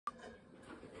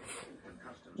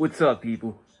What's up,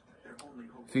 people?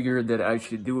 Figured that I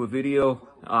should do a video.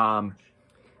 I'm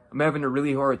having a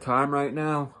really hard time right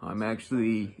now. I'm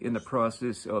actually in the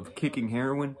process of kicking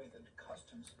heroin.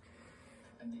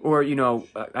 Or, you know,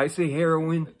 I say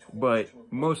heroin, but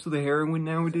most of the heroin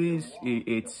nowadays,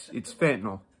 it's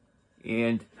fentanyl.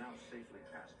 And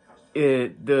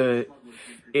it's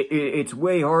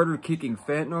way harder kicking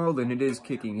fentanyl than it is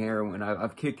kicking heroin.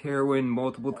 I've kicked heroin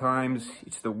multiple times.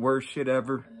 It's the worst shit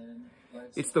ever.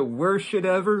 It's the worst shit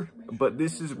ever, but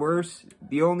this is worse.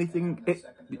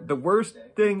 The worst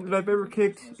thing that I've ever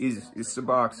kicked is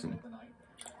Suboxone.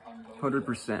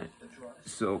 100%.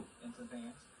 So,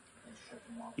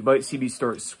 you might see me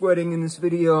start sweating in this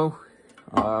video.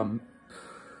 You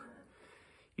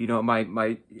know,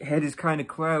 my head is kind of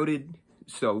clouded,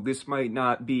 so this might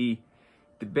not be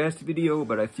the best video,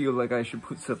 but I feel like I should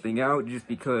put something out just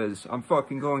because I'm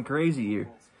fucking going crazy here.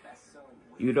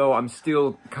 You know, I'm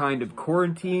still kind of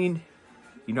quarantined,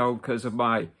 you know, because of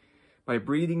my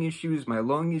breathing issues, my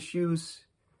lung issues.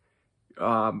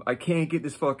 I can't get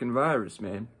this fucking virus,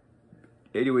 man.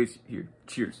 Anyways, here,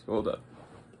 cheers, hold up.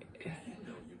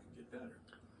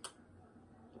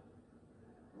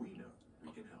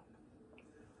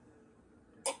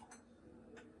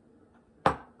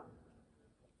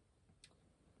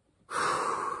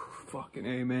 Fucking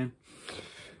A, man.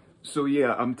 So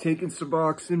yeah, I'm taking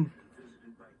Suboxone.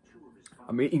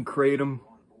 I'm eating Kratom.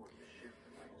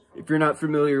 If you're not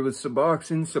familiar with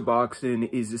Suboxone, Suboxone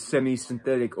is a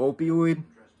semi-synthetic opioid,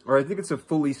 or I think it's a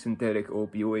fully synthetic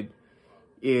opioid.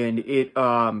 And it,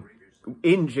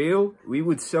 in jail, we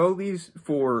would sell these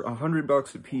for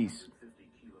 $100 a piece.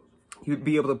 You'd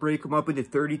be able to break them up into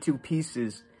 32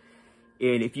 pieces.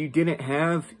 And if you didn't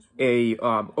have a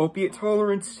opiate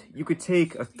tolerance, you could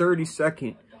take a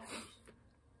 30-second,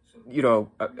 you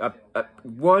know,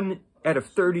 one out of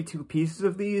 32 pieces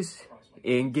of these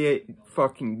and get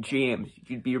fucking jammed.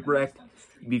 You'd be wrecked.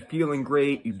 You'd be feeling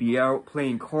great. You'd be out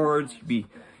playing cards. You'd be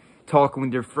talking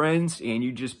with your friends, and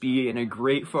you'd just be in a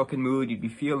great fucking mood. You'd be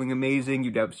feeling amazing.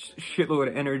 You'd have a shitload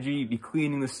of energy. You'd be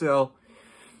cleaning the cell.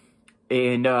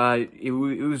 And it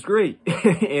was great.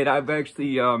 And I've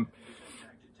actually...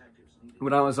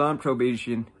 when I was on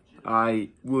probation,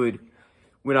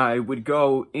 when I would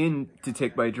go in to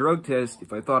take my drug test,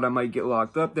 if I thought I might get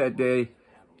locked up that day,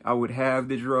 I would have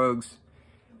the drugs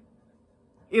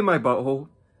in my butthole.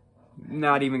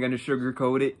 Not even gonna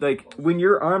sugarcoat it. Like, when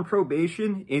you're on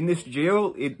probation in this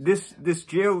jail, this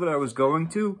jail that I was going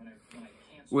to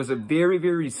was a very,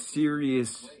 very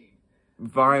serious,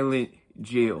 violent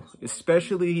jail,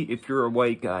 especially if you're a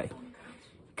white guy,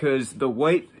 because the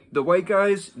white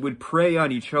guys would prey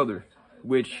on each other,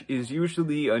 which is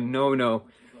usually a no-no,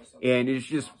 and it's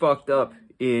just fucked up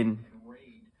in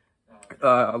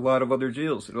a lot of other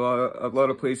jails. A lot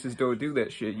of places don't do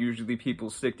that shit. Usually people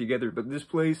stick together, but this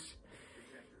place,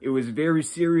 it was very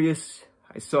serious.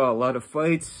 I saw a lot of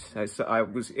fights. I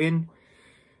was in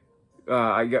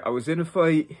a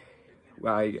fight.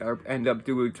 I ended up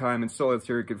doing time in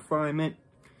solitary confinement.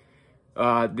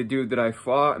 The dude that I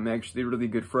fought, I'm actually really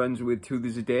good friends with to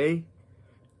this day.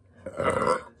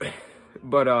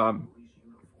 But,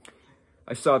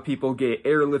 I saw people get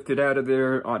airlifted out of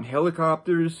there on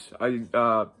helicopters.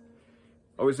 I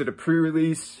was at a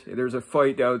pre-release, and there's a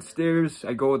fight downstairs.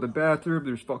 I go in the bathroom,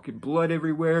 there's fucking blood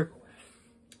everywhere.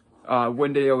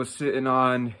 One day I was sitting,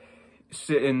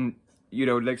 you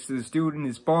know, next to this dude in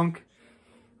his bunk.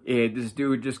 And this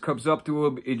dude just comes up to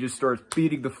him and just starts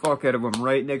beating the fuck out of him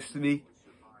right next to me.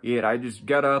 And I just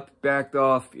got up, backed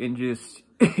off, and just,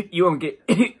 you don't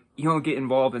get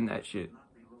involved in that shit.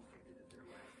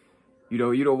 You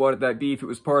know, you don't want that beef. It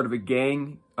was part of a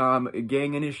gang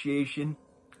initiation.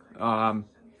 And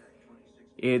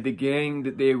the gang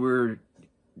that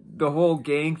the whole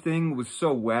gang thing was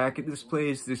so whack at this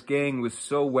place. This gang was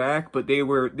so whack, but they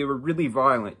were really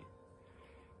violent.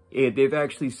 And they've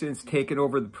actually since taken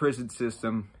over the prison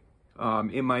system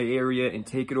in my area and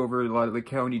taken over a lot of the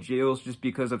county jails just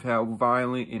because of how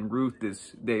violent and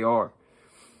ruthless they are.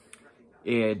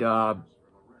 And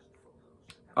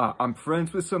I'm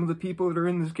friends with some of the people that are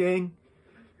in this gang,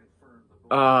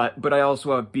 but I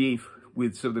also have beef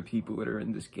with some of the people that are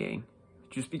in this gang,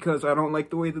 just because I don't like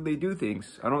the way that they do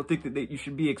things. I don't think that you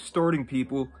should be extorting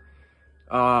people.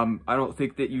 I don't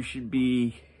think that you should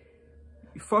be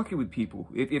fucking with people.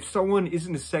 If someone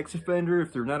isn't a sex offender,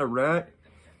 if they're not a rat,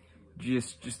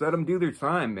 just let them do their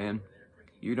time, man.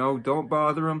 You know, don't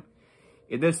bother them.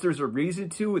 Unless there's a reason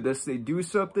to, unless they do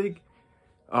something.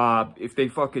 If they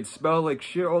fucking smell like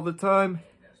shit all the time,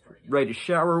 write a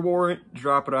shower warrant,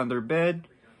 drop it on their bed.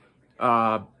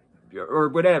 or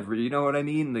whatever, you know what I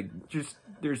mean? Like, just,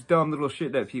 there's dumb little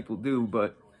shit that people do,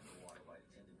 but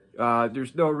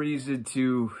there's no reason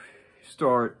to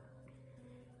start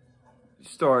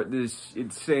this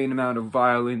insane amount of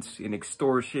violence and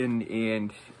extortion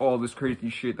and all this crazy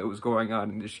shit that was going on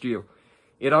in this jail.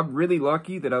 And I'm really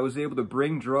lucky that I was able to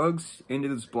bring drugs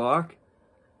into this block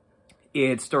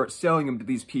and start selling them to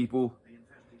these people,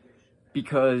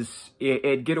 because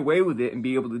and get away with it and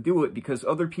be able to do it, because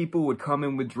other people would come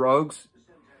in with drugs.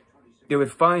 They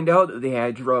would find out that they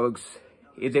had drugs.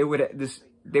 They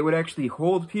would actually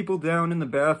hold people down in the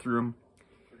bathroom,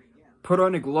 put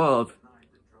on a glove,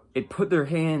 and put their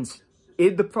hands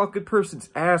in the fucking person's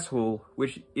asshole,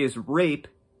 which is rape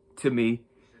to me.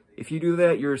 If you do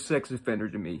that, you're a sex offender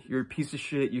to me. You're a piece of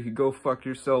shit. You can go fuck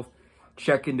yourself.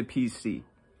 Check into PC.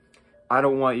 I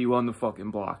don't want you on the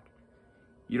fucking block.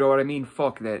 You know what I mean?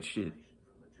 Fuck that shit.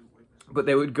 But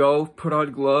they would go, put on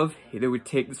a glove, and they would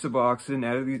take the Suboxone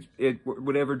out of these,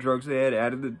 whatever drugs they had,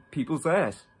 out of the people's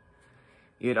ass.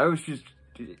 And I was just,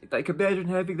 like, imagine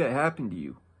having that happen to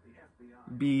you.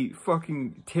 Be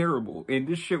fucking terrible. And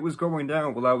this shit was going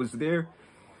down while I was there.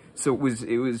 So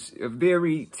it was a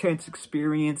very tense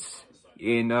experience,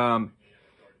 and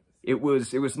it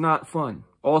was not fun.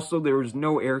 Also, there was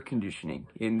no air conditioning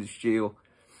in this jail.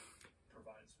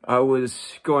 I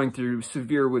was going through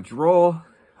severe withdrawal,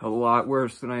 a lot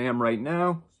worse than I am right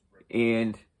now,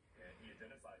 and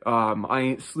I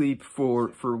ain't sleep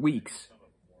for weeks.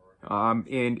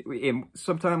 And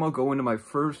sometime I'll go into my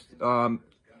first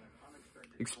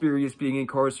experience being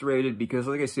incarcerated, because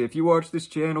like I said, if you watch this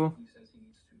channel,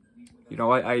 you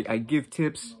know, I give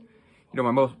tips. You know,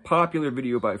 my most popular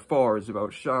video by far is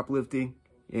about shoplifting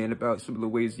and about some of the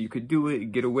ways you could do it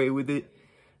and get away with it,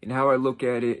 and how I look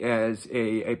at it as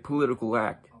a political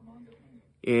act.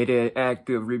 An act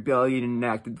of rebellion and an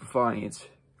act of defiance,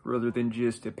 rather than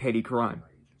just a petty crime,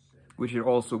 which it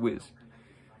also is.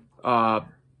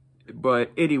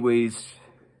 But anyways,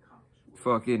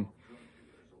 fucking,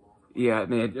 yeah,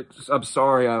 man, I'm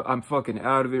sorry, I'm fucking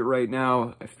out of it right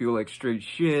now. I feel like straight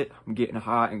shit. I'm getting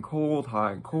hot and cold.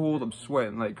 I'm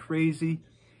sweating like crazy.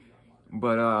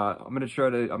 But I'm gonna try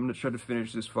to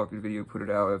finish this fucking video, put it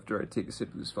out after I take a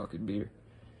sip of this fucking beer.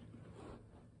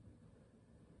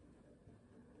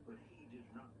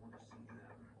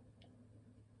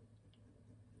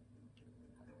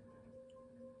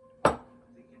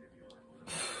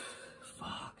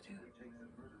 Fuck, dude.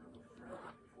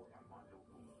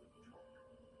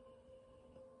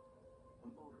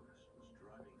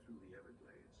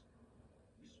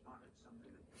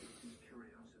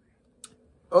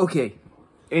 Okay,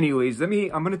 anyways,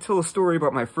 I'm gonna tell a story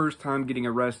about my first time getting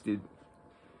arrested.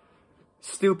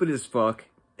 Stupid as fuck.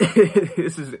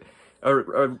 This is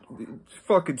a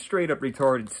fucking straight up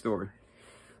retarded story.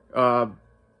 So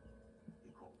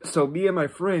me and my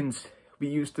friends, we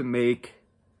used to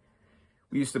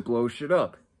blow shit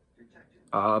up.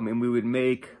 And we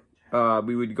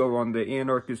would go on the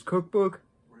Anarchist Cookbook.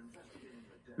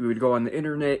 We would go on the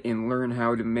internet and learn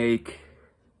how to make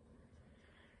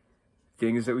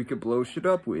things that we could blow shit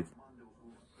up with.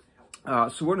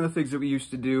 So one of the things that we used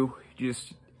to do,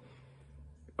 just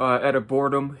out of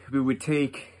boredom, we would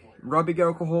take rubbing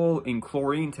alcohol and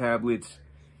chlorine tablets,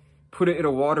 put it in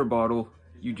a water bottle.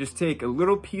 You just take a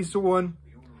little piece of one,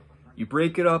 you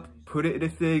break it up, put it in a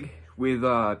thing with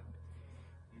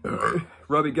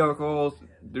rubbing alcohol.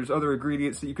 There's other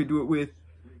ingredients that you could do it with.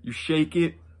 You shake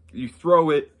it, you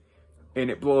throw it, and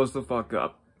it blows the fuck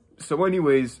up. So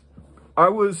anyways,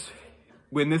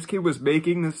 when this kid was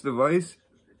making this device,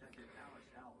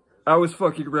 I was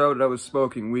fucking around and I was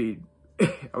smoking weed.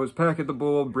 I was packing the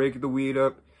bowl, breaking the weed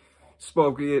up,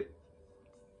 smoking it,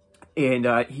 and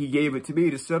he gave it to me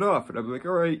to set off. And I'm like,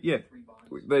 all right, yeah.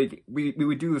 Like, we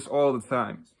would do this all the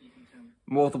time,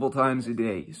 multiple times a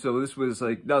day. So this was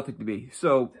like nothing to me.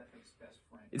 So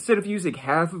instead of using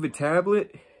half of a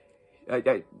tablet,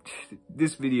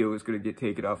 this video is going to get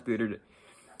taken off the internet.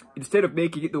 Instead of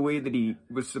making it the way that he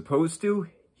was supposed to,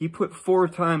 he put 4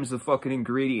 times the fucking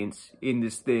ingredients in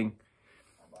this thing.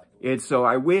 And so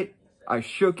I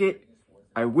shook it,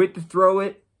 I went to throw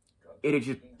it, and it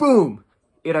just, boom!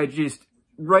 And I just,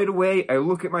 right away, I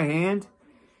look at my hand,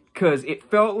 because it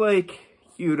felt like,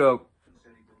 you know,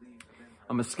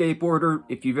 I'm a skateboarder.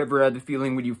 If you've ever had the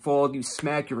feeling when you fall, you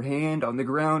smack your hand on the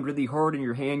ground really hard and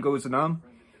your hand goes numb.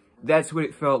 That's what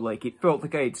it felt like. It felt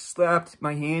like I had slapped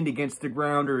my hand against the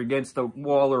ground or against a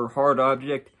wall or a hard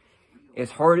object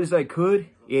as hard as I could,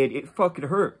 and it fucking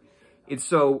hurt. And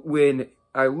so when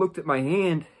I looked at my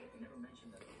hand,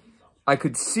 I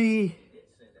could see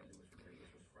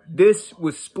this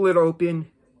was split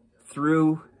open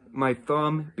through my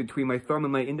thumb, between my thumb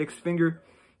and my index finger,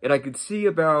 and I could see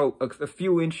about a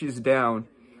few inches down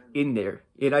in there.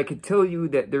 And I could tell you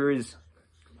that there's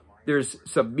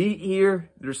some meat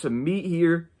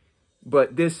here,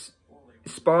 but this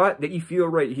spot that you feel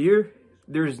right here,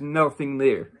 there's nothing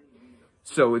there.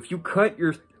 So if you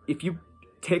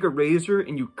take a razor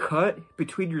and you cut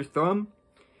between your thumb,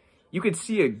 you could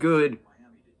see a good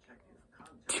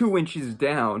 2 inches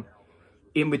down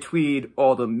in between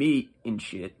all the meat and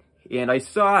shit. And I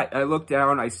saw it. I looked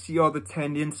down. I see all the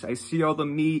tendons. I see all the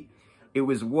meat. It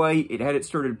was white. It hadn't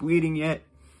started bleeding yet.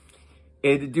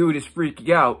 And the dude is freaking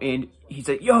out. And he's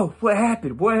like, yo, what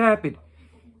happened? What happened?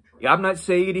 I'm not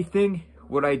saying anything.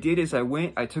 What I did is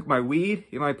I took my weed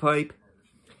in my pipe.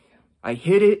 I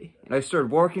hit it. And I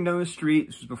started walking down the street.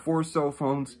 This was before cell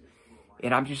phones.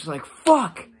 And I'm just like,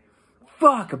 fuck.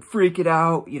 Fuck. I'm freaking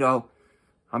out, you know.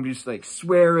 I'm just like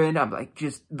swearing. I'm like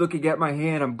just looking at my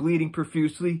hand. I'm bleeding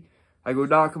profusely. I go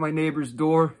knock on my neighbor's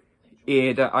door,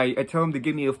 and I tell him to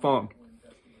give me a phone.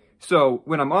 So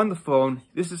when I'm on the phone,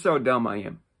 this is how dumb I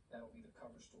am.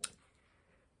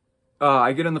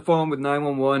 I get on the phone with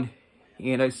 911,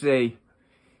 and I say,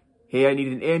 hey, I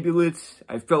need an ambulance.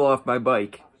 I fell off my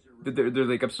bike. They're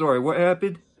like, I'm sorry, what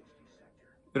happened?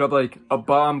 And I'm like, a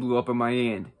bomb blew up in my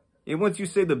hand. And once you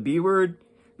say the B word,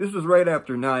 this was right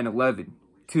after 9/11,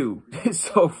 too.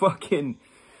 So fucking,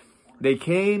 they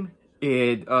came.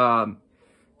 And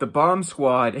the bomb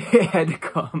squad had to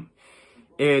come,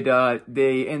 and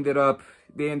they ended up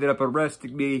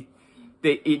arresting me.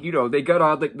 They got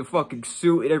on like the fucking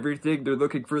suit and everything. They're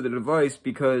looking for the device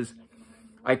because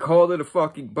I called it a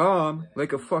fucking bomb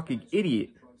like a fucking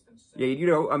idiot. Yeah, you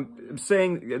know, I'm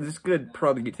saying this is gonna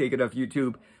probably get taken off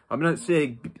YouTube. I'm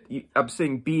saying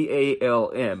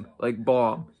BALM, like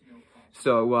bomb.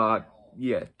 So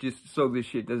yeah, just so this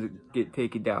shit doesn't get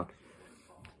taken down.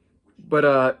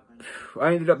 But,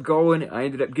 I ended up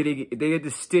getting, they had to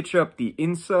stitch up the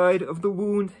inside of the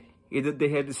wound, and then they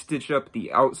had to stitch up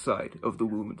the outside of the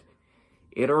wound.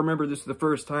 And I remember this is the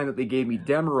first time that they gave me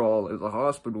Demerol at the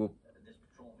hospital,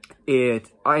 and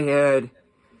I had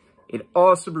an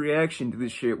awesome reaction to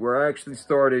this shit, where I actually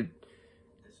started,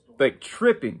 like,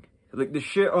 tripping. Like, the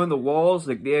shit on the walls,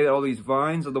 like, they had all these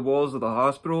vines on the walls of the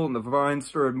hospital, and the vines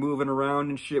started moving around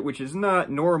and shit, which is not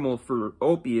normal for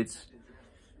opiates.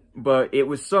 But it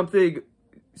was something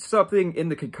in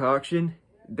the concoction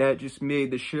that just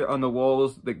made the shit on the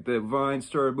walls, like the vines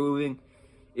started moving.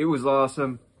 It was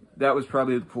awesome. That was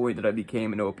probably the point that I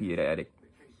became an opiate addict.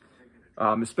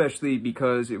 Especially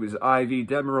because it was IV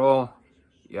Demerol.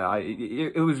 Yeah,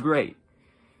 it was great.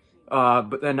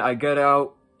 But then I got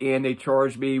out and they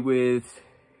charged me with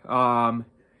detonating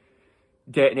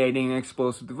an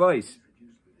explosive device.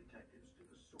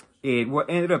 And what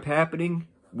ended up happening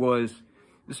was,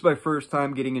 this is my first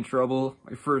time getting in trouble,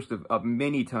 my first of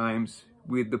many times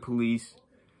with the police,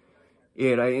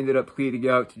 and I ended up pleading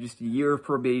out to just a year of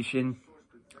probation.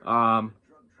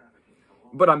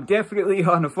 But I'm definitely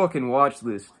on a fucking watch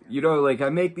list. You know, like, I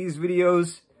make these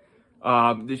videos,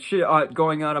 the shit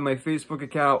going on my Facebook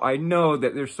account, I know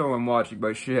that there's someone watching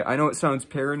my shit. I know it sounds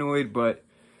paranoid, but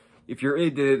if you're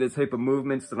into the type of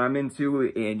movements that I'm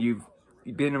into, and you've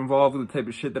been involved with the type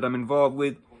of shit that I'm involved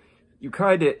with, you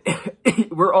kind of,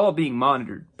 we're all being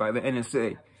monitored by the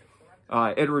NSA.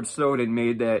 Edward Snowden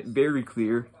made that very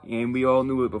clear, and we all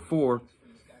knew it before.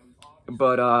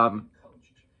 But,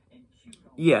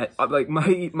 yeah, like,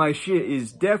 my shit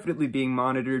is definitely being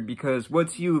monitored, because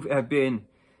once you have been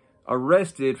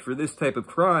arrested for this type of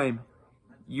crime,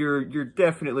 you're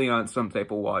definitely on some type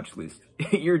of watch list.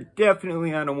 You're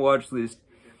definitely on a watch list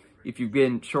if you've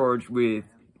been charged with,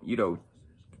 you know,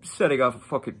 setting off a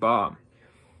fucking bomb.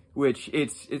 Which,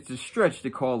 it's a stretch to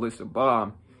call this a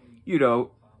bomb. You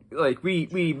know, like,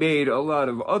 we made a lot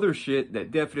of other shit that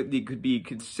definitely could be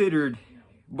considered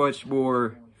much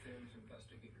more,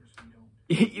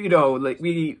 you know, like,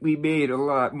 we made a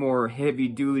lot more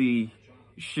heavy-duty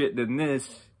shit than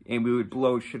this, and we would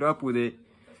blow shit up with it,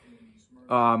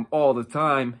 all the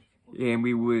time, and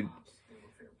you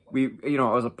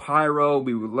know, as a pyro,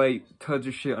 we would light tons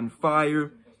of shit on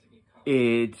fire,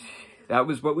 and that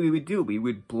was what we would do. We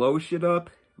would blow shit up,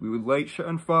 we would light shit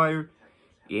on fire,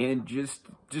 and just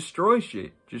destroy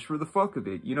shit, just for the fuck of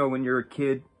it. You know, when you're a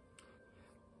kid,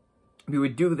 we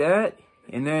would do that,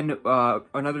 and then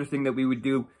another thing that we would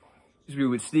do is we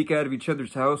would sneak out of each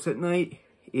other's house at night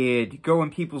and go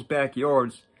in people's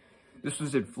backyards. This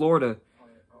was in Florida,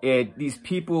 and these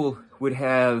people would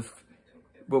have,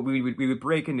 well, we would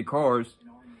break into cars,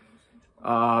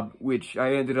 which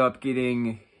I ended up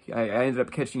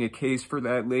catching a case for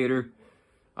that later.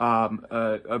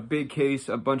 A big case,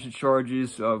 a bunch of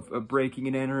charges of breaking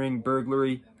and entering,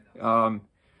 burglary,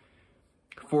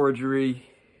 forgery,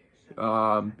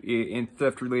 and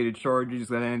theft-related charges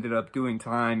that I ended up doing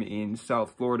time in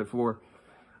South Florida for.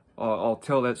 I'll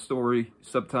tell that story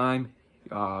sometime.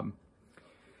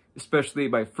 Especially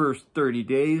my first 30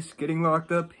 days getting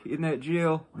locked up in that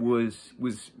jail was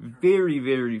very,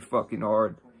 very fucking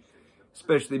hard.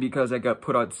 Especially because I got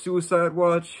put on suicide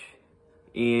watch.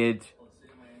 And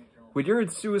when you're in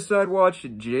suicide watch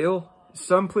in jail,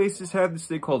 some places have this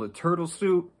thing called a turtle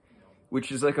suit,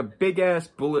 which is like a big-ass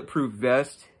bulletproof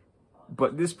vest.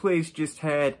 But this place just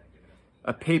had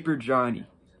a paper Johnny,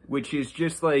 which is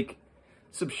just like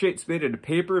some shit's made out of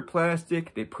paper or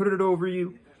plastic. They put it over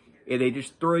you, and they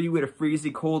just throw you in a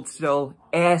freezing cold cell,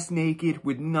 ass naked,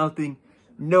 with nothing,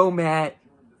 no mat,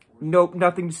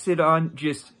 nothing to sit on,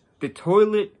 just the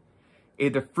toilet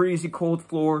and the freezing cold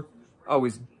floor. I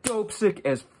was dope sick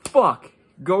as fuck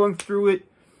going through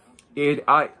it, and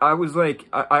I was like,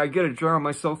 I gotta drown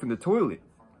myself in the toilet.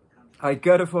 I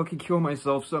gotta fucking kill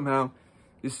myself somehow.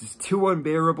 This is too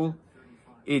unbearable.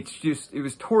 It's just, it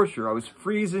was torture. I was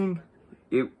freezing.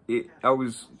 I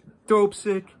was dope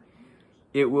sick.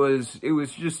 It was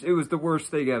the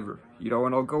worst thing ever, you know,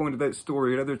 and I'll go into that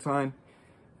story another time.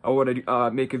 I want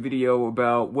to make a video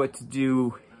about what to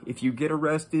do if you get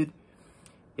arrested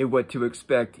and what to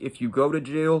expect if you go to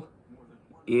jail,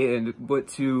 and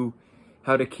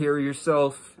how to carry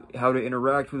yourself, how to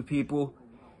interact with people,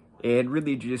 and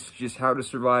really just how to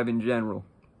survive in general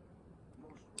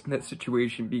in that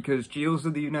situation, because jails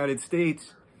in the United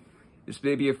States, this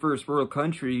may be a first world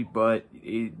country, but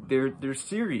they're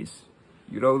serious.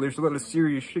 You know, there's a lot of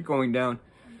serious shit going down.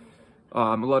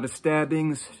 A lot of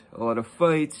stabbings, a lot of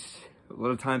fights. A lot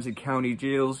of times in county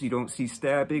jails, you don't see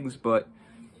stabbings, but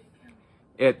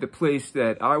at the place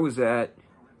that I was at,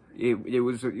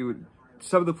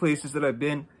 some of the places that I've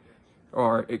been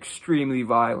are extremely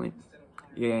violent.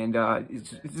 And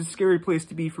it's a scary place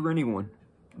to be for anyone.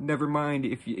 Never mind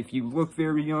if you look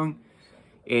very young,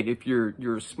 and if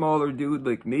you're a smaller dude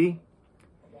like me.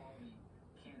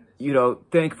 You know,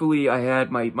 thankfully I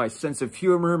had my sense of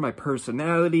humor, my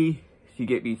personality to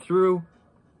get me through.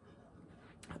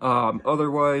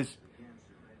 Otherwise,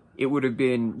 it would have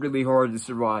been really hard to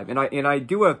survive. And I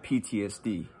do have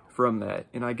PTSD from that.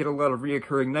 And I get a lot of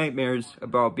reoccurring nightmares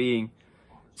about being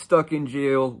stuck in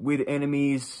jail with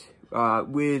enemies,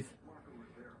 with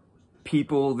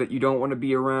people that you don't want to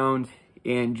be around,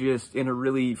 and just in a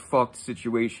really fucked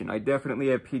situation. I definitely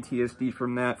have PTSD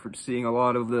from that, from seeing a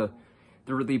lot of the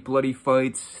really bloody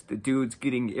fights, the dudes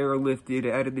getting airlifted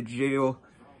out of the jail,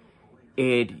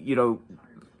 and, you know,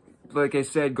 like I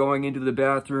said, going into the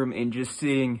bathroom and just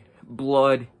seeing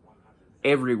blood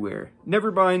everywhere.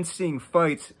 Never mind seeing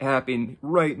fights happen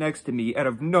right next to me out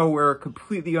of nowhere,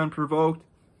 completely unprovoked.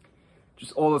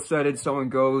 Just all of a sudden, someone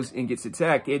goes and gets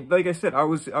attacked. And like I said, I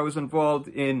was involved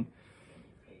in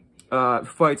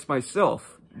fights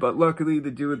myself, but luckily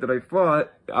the dude that I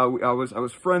fought, I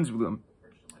was friends with him.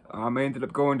 I ended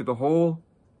up going to the hole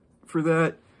for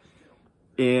that,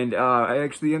 and I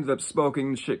actually ended up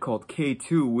smoking shit called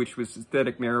K2, which was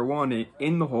synthetic marijuana,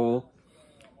 in the hole.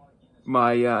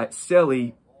 My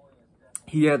cellie,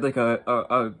 he had like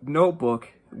a notebook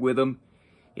with him,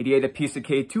 and he had a piece of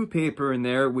K2 paper in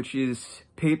there, which is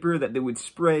paper that they would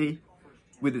spray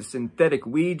with a synthetic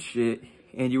weed shit,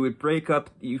 and you would break up,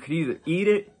 you could either eat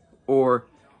it, or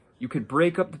you could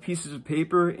break up the pieces of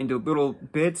paper into little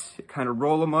bits, kind of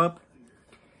roll them up,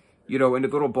 you know, into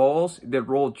little balls, then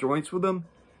roll joints with them.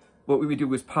 What we would do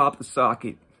was pop the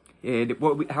socket. And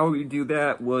how we would do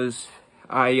that was,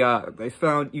 I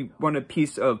found you want a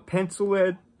piece of pencil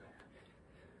lead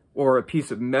or a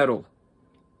piece of metal.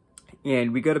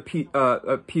 And we got a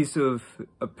piece of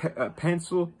a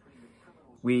pencil.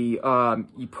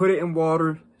 You put it in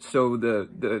water so the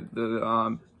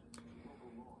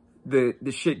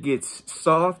shit gets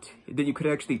soft. Then you could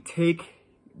actually take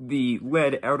the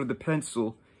lead out of the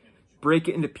pencil, break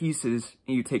it into pieces,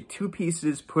 and you take 2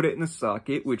 pieces, put it in the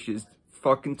socket, which is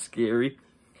fucking scary.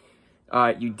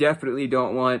 You definitely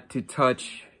don't want to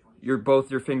touch both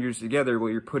your fingers together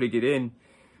while you're putting it in.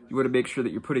 You want to make sure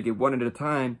that you're putting it one at a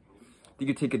time. Then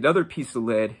you take another piece of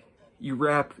lead, you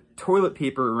wrap toilet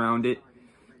paper around it,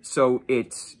 so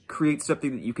it creates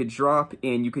something that you could drop,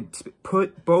 and you could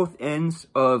put both ends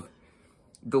of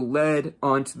the lead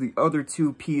onto the other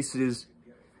 2 pieces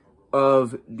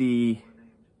of the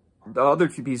other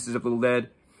 2 pieces of the lead,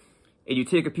 and you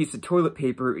take a piece of toilet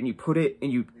paper and you put it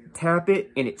and you tap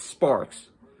it, and it sparks.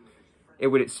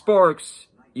 And when it sparks,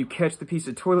 you catch the piece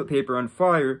of toilet paper on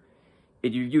fire,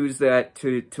 and you use that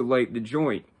to light the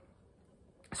joint.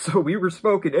 So we were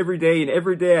smoking every day, and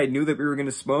every day I knew that we were going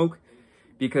to smoke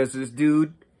because this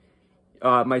dude,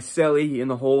 my celly in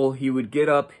the hole, he would get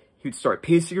up, he'd start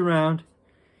pacing around.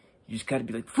 You just gotta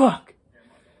be like, fuck.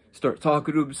 Start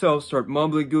talking to himself, start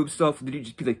mumbling to himself, and then he'd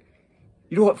just be like,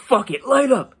 you know what, fuck it,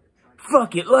 light up.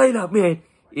 Fuck it, light up, man.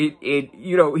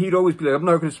 You know, he'd always be like, I'm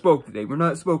not gonna smoke today. We're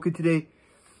not smoking today.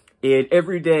 And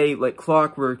every day, like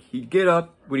clockwork, he'd get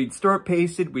up, when he'd start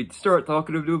pacing, we'd start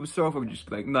talking to himself, I would just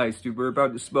be like, nice, dude, we're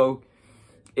about to smoke.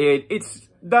 And it's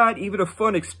not even a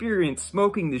fun experience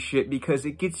smoking this shit because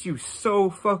it gets you so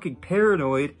fucking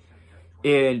paranoid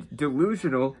and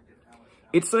delusional.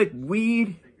 It's like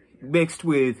weed mixed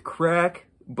with crack,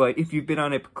 but if you've been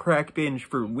on a crack binge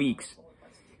for weeks.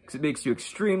 Because it makes you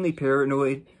extremely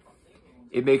paranoid.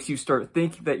 It makes you start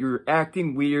thinking that you're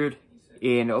acting weird.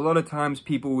 And a lot of times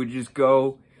people would just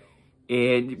go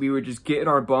and we would just get in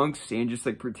our bunks and just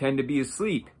like pretend to be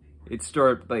asleep. It'd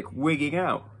start like wigging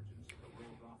out.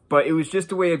 But it was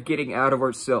just a way of getting out of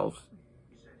ourselves.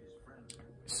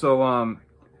 So,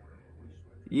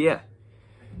 yeah.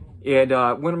 And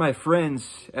one of my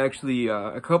friends, actually,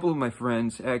 a couple of my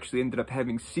friends actually ended up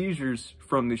having seizures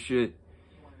from the shit.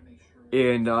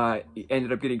 And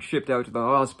ended up getting shipped out to the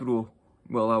hospital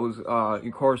while I was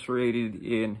incarcerated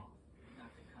in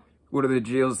one of the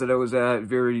jails that I was at.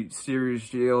 Very serious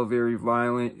jail, very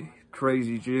violent,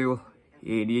 crazy jail.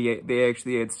 And they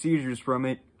actually had seizures from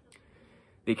it.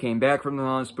 They came back from the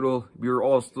hospital. We were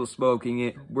all still smoking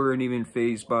it. Weren't even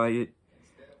fazed by it.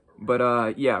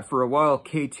 But, yeah, for a while,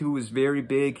 K2 was very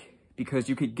big because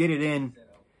you could get it in.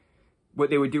 What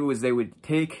they would do is they would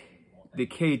take the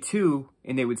K2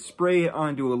 and they would spray it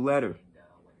onto a letter.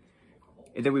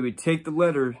 And then we would take the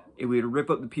letter and we would rip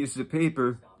up the pieces of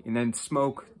paper and then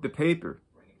smoke the paper.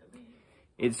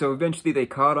 And so eventually they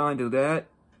caught on to that.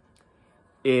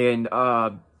 And,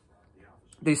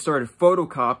 they started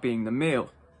photocopying the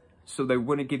mail. So they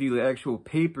wouldn't give you the actual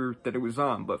paper that it was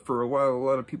on. But for a while, a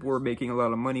lot of people were making a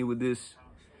lot of money with this.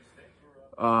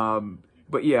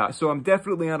 But yeah, so I'm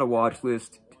definitely on a watch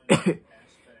list.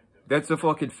 That's a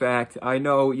fucking fact. I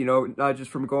know, you know, not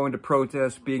just from going to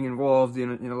protests, being involved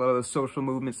in a lot of the social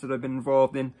movements that I've been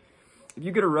involved in. If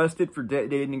you get arrested for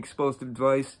detonating explosive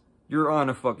device, you're on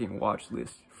a fucking watch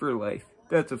list for life.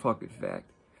 That's a fucking fact.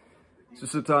 So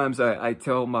sometimes I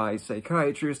tell my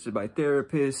psychiatrist and my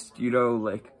therapist, you know,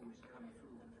 like,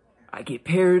 I get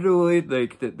paranoid,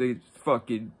 like, that the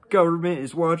fucking government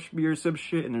is watching me or some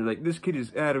shit, and they're like, this kid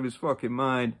is out of his fucking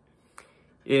mind.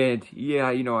 And,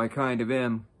 yeah, you know, I kind of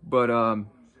am. But,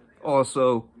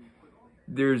 also,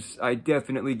 I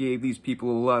definitely gave these people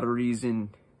a lot of reason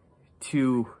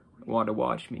to want to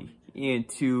watch me. And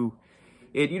you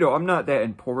know, I'm not that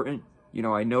important, you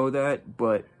know, I know that,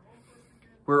 but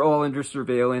we're all under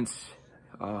surveillance.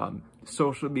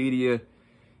 Social media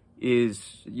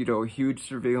is, you know, a huge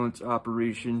surveillance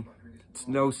operation. It's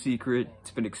no secret.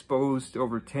 It's been exposed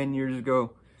over 10 years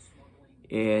ago.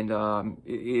 And,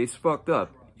 it's fucked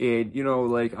up. And, you know,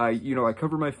 like, I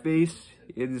cover my face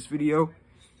in this video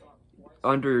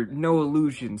under no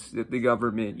illusions that the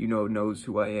government, you know, knows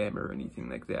who I am or anything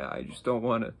like that. I just don't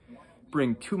want to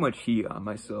bring too much heat on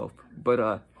myself.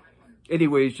 But,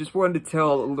 anyways, just wanted to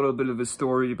tell a little bit of a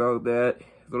story about that.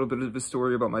 A little bit of a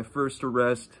story about my first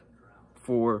arrest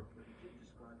for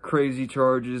crazy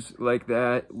charges like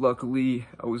that. Luckily,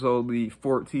 I was only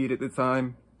 14 at the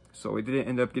time, so I didn't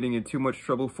end up getting in too much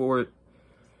trouble for it.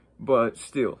 But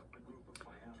still,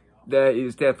 that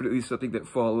is definitely something that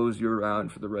follows you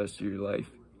around for the rest of your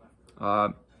life.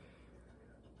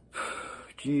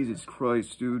 Jesus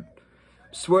Christ, dude.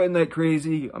 I'm sweating like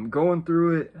crazy. I'm going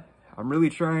through it. I'm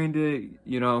really trying to,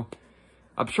 you know,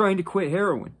 I'm trying to quit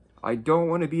heroin. I don't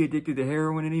want to be addicted to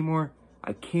heroin anymore.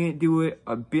 I can't do it.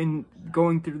 I've been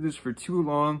going through this for too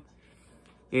long.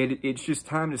 And it's just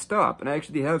time to stop. And I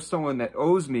actually have someone that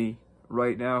owes me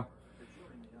right now.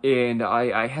 And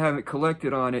I haven't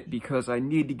collected on it because I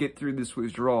need to get through this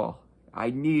withdrawal.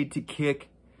 I need to kick.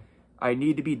 I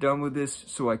need to be done with this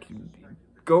so I can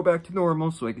go back to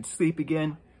normal, so I can sleep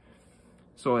again.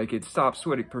 So I could stop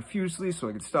sweating profusely, so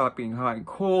I could stop being hot and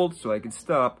cold, so I could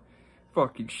stop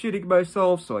fucking shitting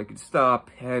myself, so I could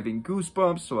stop having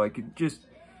goosebumps, so I could just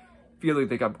feel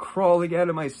like I'm crawling out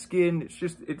of my skin.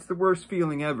 It's the worst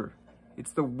feeling ever.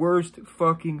 It's the worst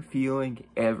fucking feeling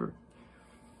ever.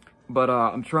 But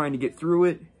I'm trying to get through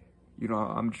it. You know,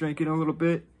 I'm drinking a little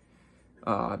bit,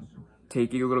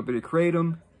 taking a little bit of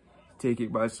kratom,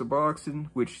 taking my Suboxone,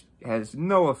 which has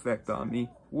no effect on me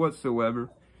whatsoever.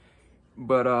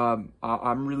 But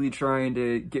I'm really trying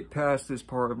to get past this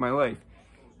part of my life.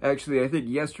 Actually, I think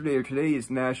yesterday or today is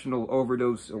National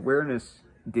Overdose Awareness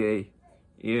Day.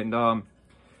 And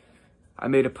I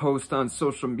made a post on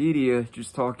social media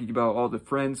just talking about all the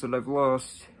friends that I've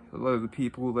lost, a lot of the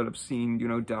people that I've seen, you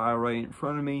know, die right in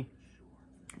front of me,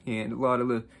 and a lot of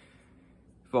the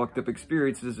fucked up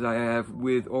experiences I have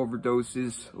with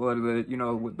overdoses, a lot of the, you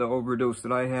know, with the overdose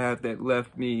that I had that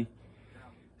left me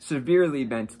severely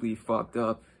mentally fucked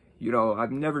up. You know,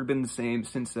 I've never been the same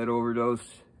since that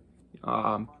overdose.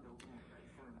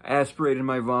 Aspirated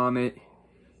my vomit.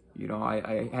 You know,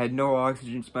 I had no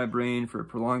oxygen to my brain for a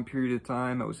prolonged period of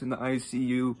time. I was in the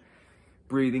ICU,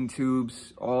 breathing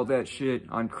tubes, all that shit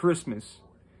on Christmas.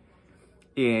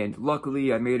 And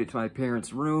luckily, I made it to my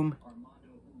parents' room.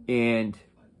 And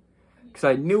because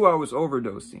I knew I was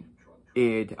overdosing.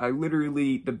 And I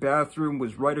literally, the bathroom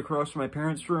was right across from my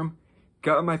parents' room.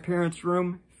 Got in my parents'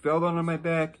 room, fell down on my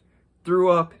back,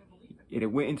 threw up, and it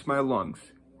went into my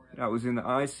lungs. And I was in the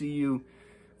ICU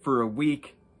for a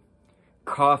week,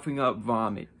 coughing up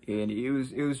vomit, and it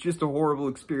was just a horrible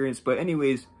experience. But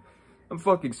anyways, I'm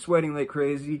fucking sweating like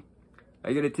crazy.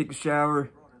 I gotta take a shower.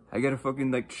 I gotta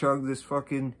fucking like chug this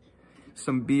fucking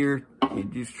some beer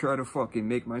and just try to fucking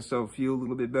make myself feel a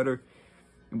little bit better.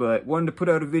 But wanted to put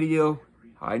out a video.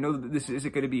 I know that this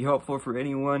isn't gonna be helpful for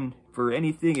anyone, for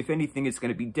anything. If anything, it's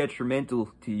gonna be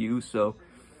detrimental to you. So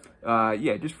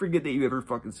yeah, just forget that you ever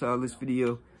fucking saw this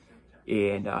video,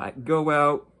 and go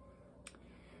out.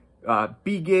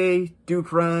 Be gay, do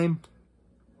crime,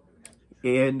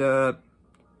 and have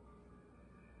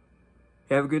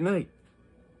a good night.